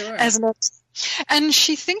me as an expert. And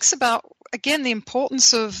she thinks about, again, the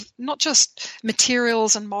importance of not just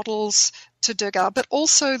materials and models to Degas, but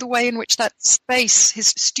also the way in which that space, his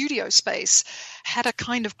studio space, had a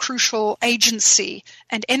kind of crucial agency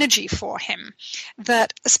and energy for him.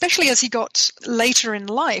 That, especially as he got later in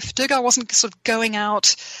life, Degas wasn't sort of going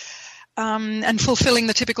out and fulfilling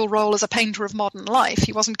the typical role as a painter of modern life.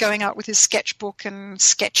 He wasn't going out with his sketchbook and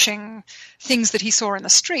sketching things that he saw in the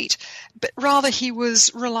street, but rather he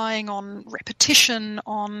was relying on repetition,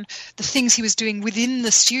 on the things he was doing within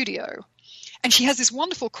the studio. And she has this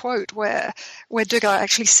wonderful quote where Degas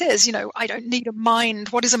actually says, I don't need a mind.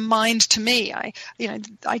 What is a mind to me?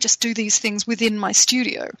 I just do these things within my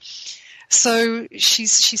studio. So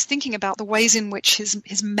she's thinking about the ways in which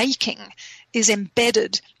his making is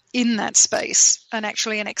embedded in that space and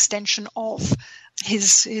actually an extension of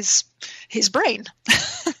his brain,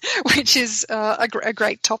 which is a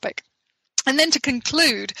great topic. And then to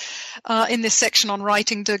conclude, in this section on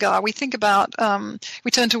writing Degas, we think about,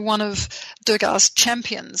 we turn to one of Degas'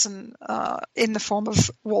 champions, and in the form of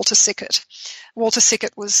Walter Sickert. Walter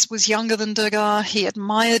Sickert was younger than Degas. He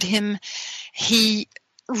admired him. He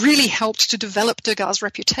really helped to develop Degas'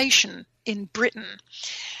 reputation in Britain.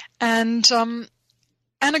 And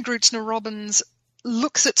Anna Grützner-Robbins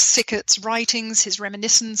looks at Sickert's writings, his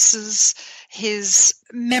reminiscences, his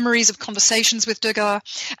memories of conversations with Degas,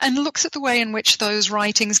 and looks at the way in which those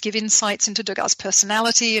writings give insights into Degas'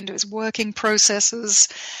 personality, into his working processes,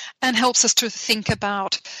 and helps us to think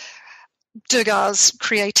about Degas'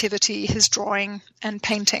 creativity, his drawing and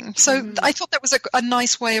painting. So I thought that was a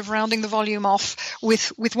nice way of rounding the volume off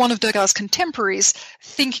with one of Degas' contemporaries,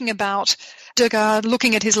 thinking about Degas,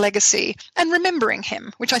 looking at his legacy and remembering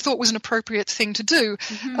him, which I thought was an appropriate thing to do.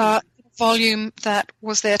 A volume that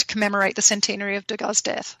was there to commemorate the centenary of Degas'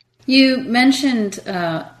 death. You mentioned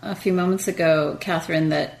a few moments ago, Catherine,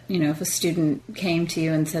 that, if a student came to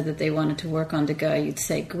you and said that they wanted to work on Degas, you'd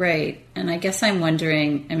say, great. And I guess I'm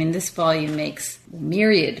wondering, this volume makes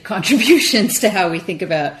myriad contributions to how we think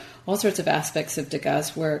about all sorts of aspects of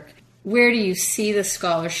Degas' work. Where do you see the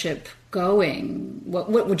scholarship going? What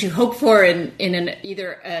would you hope for in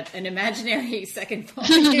either an imaginary second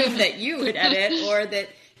volume that you would edit, or that,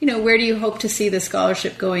 where do you hope to see the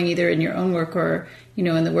scholarship going, either in your own work or,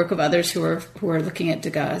 in the work of others who are looking at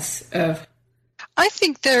Degas? I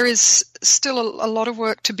think there is still a lot of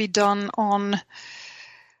work to be done on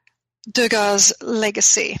Degas'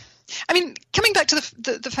 legacy. Coming back to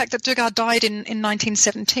the fact that Degas died in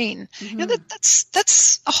 1917,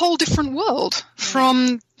 that's a whole different world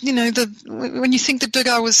from, when you think that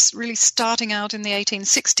Degas was really starting out in the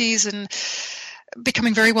 1860s and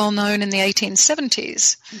becoming very well known in the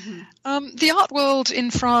 1870s. The art world in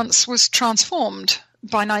France was transformed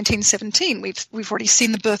by 1917. We've already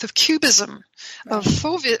seen the birth of Cubism, of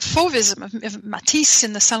Fauvism, of Matisse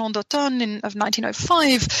in the Salon d'Automne of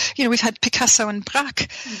 1905. We've had Picasso and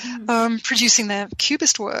Braque producing their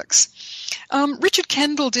Cubist works. Richard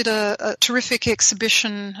Kendall did a terrific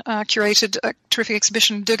exhibition, curated a terrific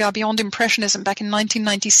exhibition, Degas Beyond Impressionism, back in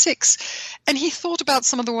 1996, and he thought about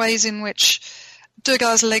some of the ways in which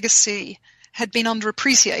Degas' legacy had been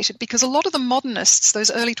underappreciated, because a lot of the modernists,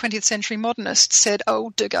 those early 20th century modernists, said,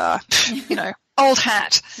 oh, Degas, old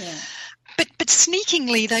hat. Yeah. But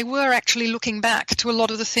sneakingly, they were actually looking back to a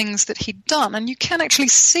lot of the things that he'd done, and you can actually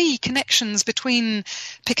see connections between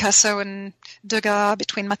Picasso and Degas,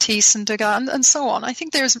 between Matisse and Degas, and so on. I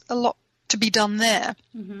think there's a lot to be done there.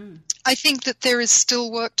 I think that there is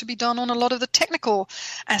still work to be done on a lot of the technical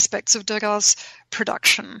aspects of Degas'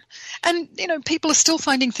 production. And, people are still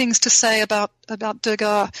finding things to say about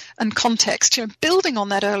Degas and context, building on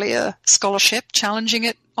that earlier scholarship, challenging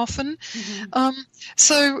it often. I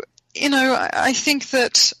think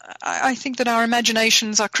that our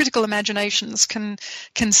imaginations, our critical imaginations, can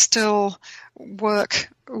still work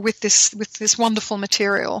with this wonderful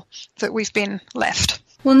material that we've been left.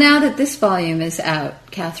 Well, now that this volume is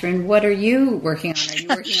out, Catherine, what are you working on? Are you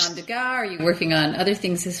working on Degas? Are you working on other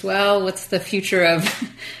things as well? What's the future of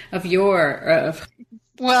your?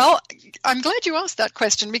 Well, I'm glad you asked that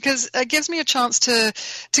question, because it gives me a chance to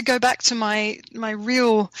go back to one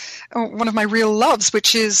of my real loves,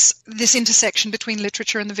 which is this intersection between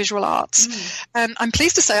literature and the visual arts. And I'm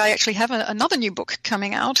pleased to say I actually have another new book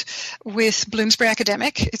coming out with Bloomsbury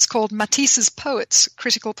Academic. It's called Matisse's Poets,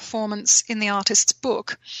 Critical Performance in the Artist's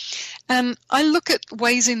Book. And I look at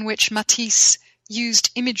ways in which Matisse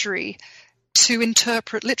used imagery to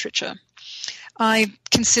interpret literature. I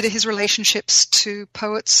consider his relationships to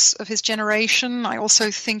poets of his generation. I also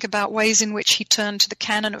think about ways in which he turned to the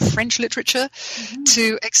canon of French literature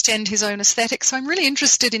to extend his own aesthetic. So I'm really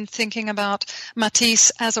interested in thinking about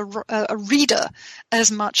Matisse as a reader as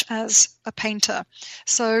much as a painter.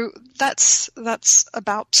 So that's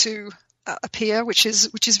about to appear, which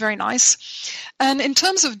is very nice. And in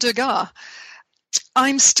terms of Degas,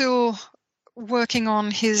 I'm still working on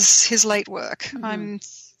his late work. I'm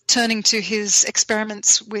turning to his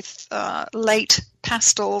experiments with late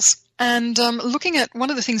pastels, and looking at one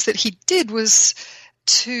of the things that he did was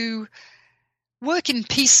to work in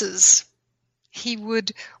pieces. He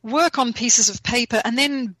would work on pieces of paper and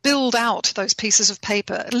then build out those pieces of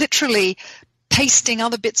paper, literally pasting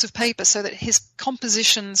other bits of paper so that his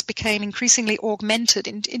compositions became increasingly augmented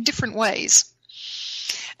in different ways.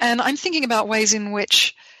 And I'm thinking about ways in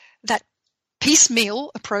which that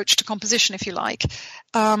piecemeal approach to composition, if you like,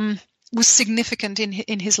 was significant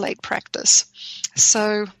in his late practice.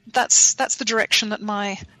 So that's the direction that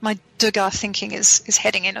my Degas thinking is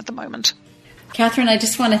heading in at the moment. Catherine, I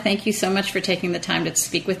just want to thank you so much for taking the time to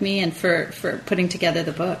speak with me and for putting together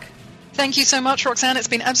the book. Thank you so much, Roxanne. It's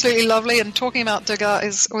been absolutely lovely, and talking about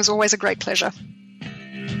Degas was always a great pleasure.